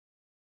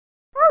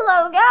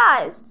Hello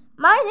guys,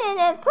 my name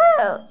is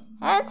Pooh,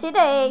 and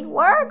today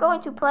we're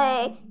going to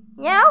play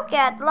Now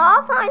Get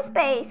Lost in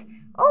Space.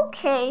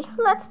 Okay,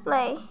 let's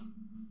play.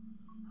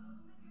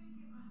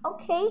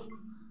 Okay.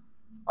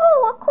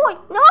 Oh, a coin!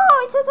 No,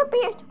 it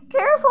disappeared.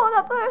 Careful,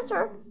 the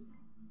buzzer.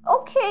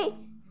 Okay,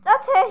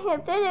 that's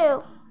it to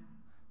do.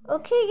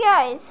 Okay,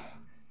 guys,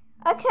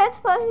 I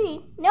can't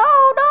believe. No.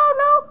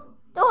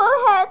 Go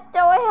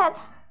ahead.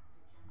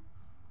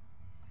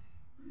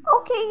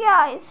 Okay,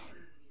 guys,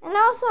 and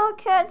also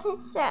cat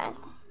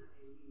sense.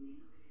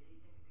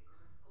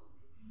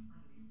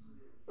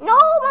 No,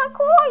 my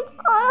coin!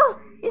 Oh,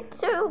 it's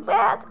too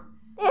bad.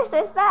 This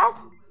is bad.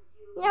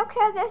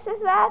 Okay, this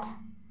is bad.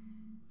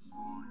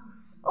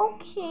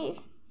 Okay.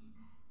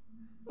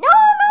 No,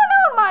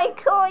 my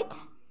coin.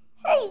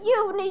 Hey,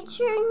 you,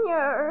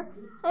 Junior.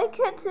 I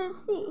can't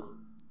see.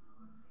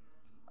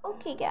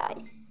 Okay,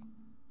 guys.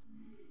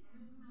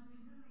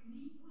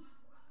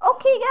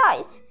 Okay,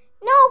 guys.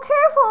 No,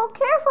 careful.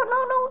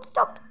 No,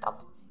 stop.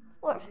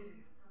 Where?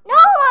 No,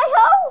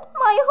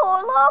 my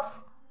whole love.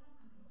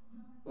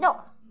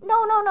 No.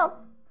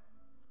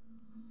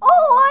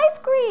 Oh, ice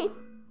cream.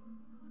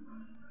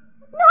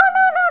 No.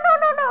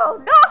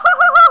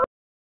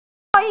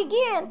 Try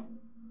again.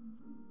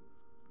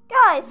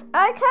 Guys,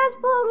 I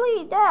can't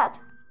believe that.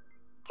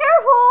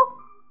 Careful.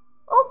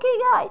 Okay,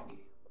 guys,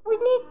 we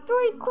need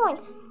 3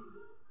 coins.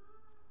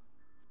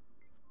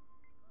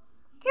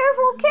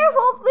 Careful,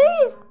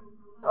 please.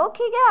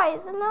 Okay,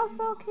 guys, and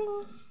also okay.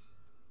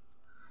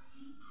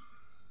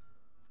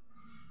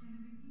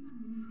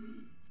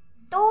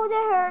 Don't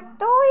hurt.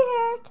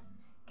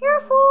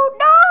 Careful,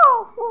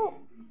 no! Oh,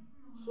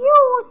 you,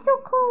 it's so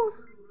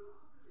close.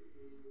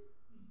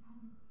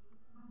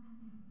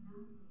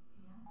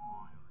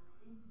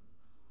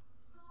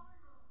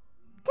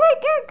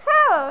 Get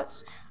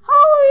close.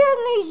 How in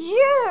a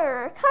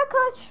year?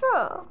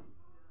 True.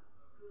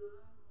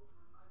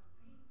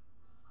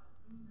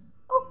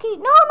 Okay,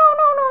 no,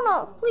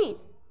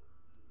 please.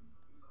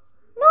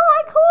 No,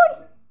 I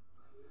could.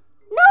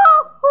 No!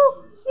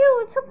 Oh,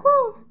 you, it's so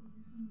close.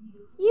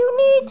 You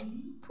need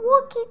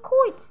 20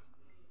 coins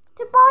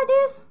to buy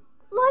this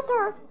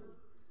letter.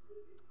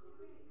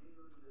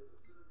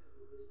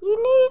 You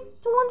need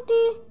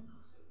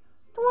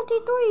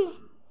 23.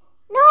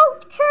 No,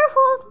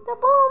 careful, the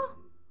bomb.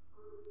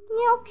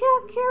 Yeah,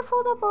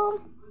 careful, the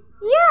bomb.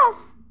 Yes.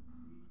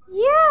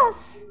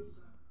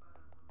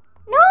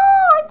 No,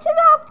 it's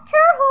enough.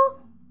 Careful.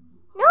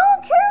 No,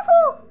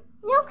 careful.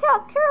 No,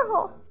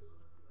 careful.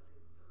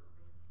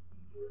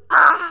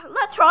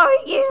 Let's try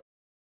again.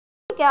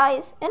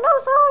 Guys, and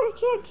also you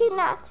can't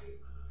kidnap.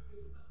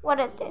 What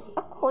is this?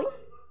 A coin?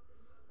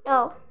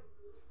 No.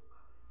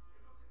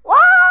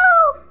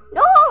 Wow!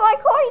 No, my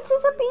coin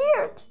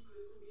disappeared.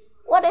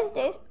 What is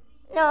this?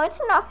 No,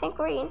 it's nothing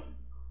green.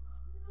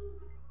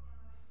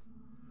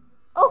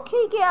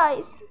 Okay,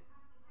 guys.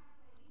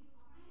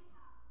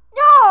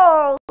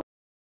 No!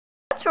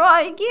 Let's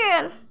try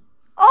again.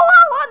 Oh,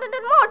 I wanted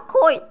more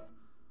coin.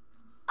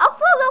 I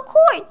found a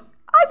coin.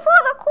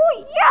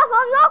 Yes, I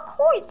love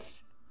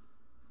coins.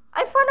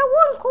 I found a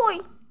 1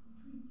 coin.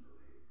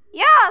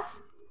 Yes,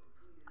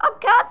 I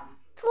got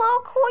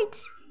 12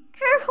 coins.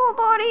 Careful,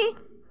 buddy.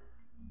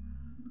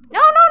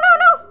 No.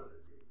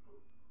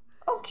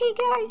 Okay,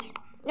 guys.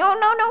 No.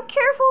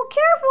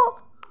 Careful.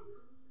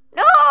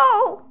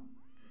 No.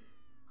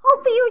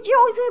 Hope you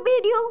enjoyed the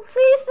video.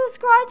 Please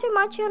subscribe to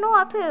my channel,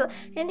 Apu.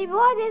 And if you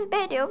like this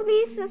video,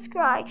 please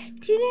subscribe.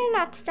 Till the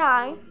next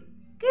time.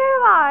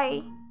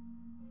 Goodbye.